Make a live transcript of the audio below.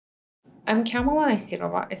I'm Kamala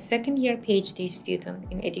Nasirova, a second-year Ph.D.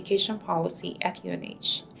 student in education policy at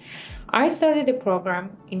UNH. I started the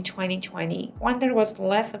program in 2020 when there was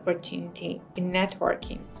less opportunity in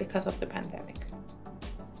networking because of the pandemic.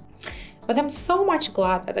 But I'm so much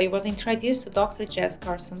glad that I was introduced to Dr. Jess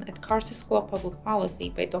Carson at Carsey School of Public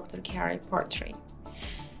Policy by Dr. Carey Part 3.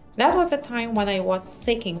 That was a time when I was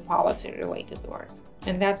seeking policy-related work,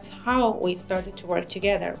 and that's how we started to work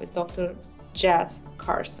together with Dr. Jess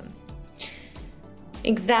Carson,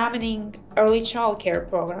 examining early childcare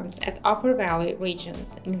programs at Upper Valley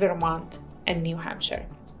regions in Vermont and New Hampshire.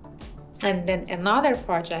 And then another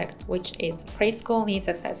project, which is preschool needs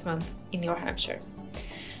assessment in New Hampshire.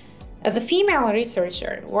 As a female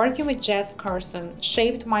researcher, working with Jess Carson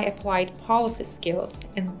shaped my applied policy skills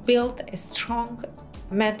and built a strong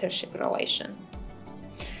mentorship relation.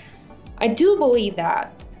 I do believe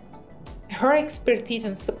that her expertise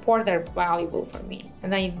and support are valuable for me,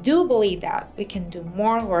 and I do believe that we can do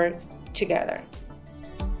more work together.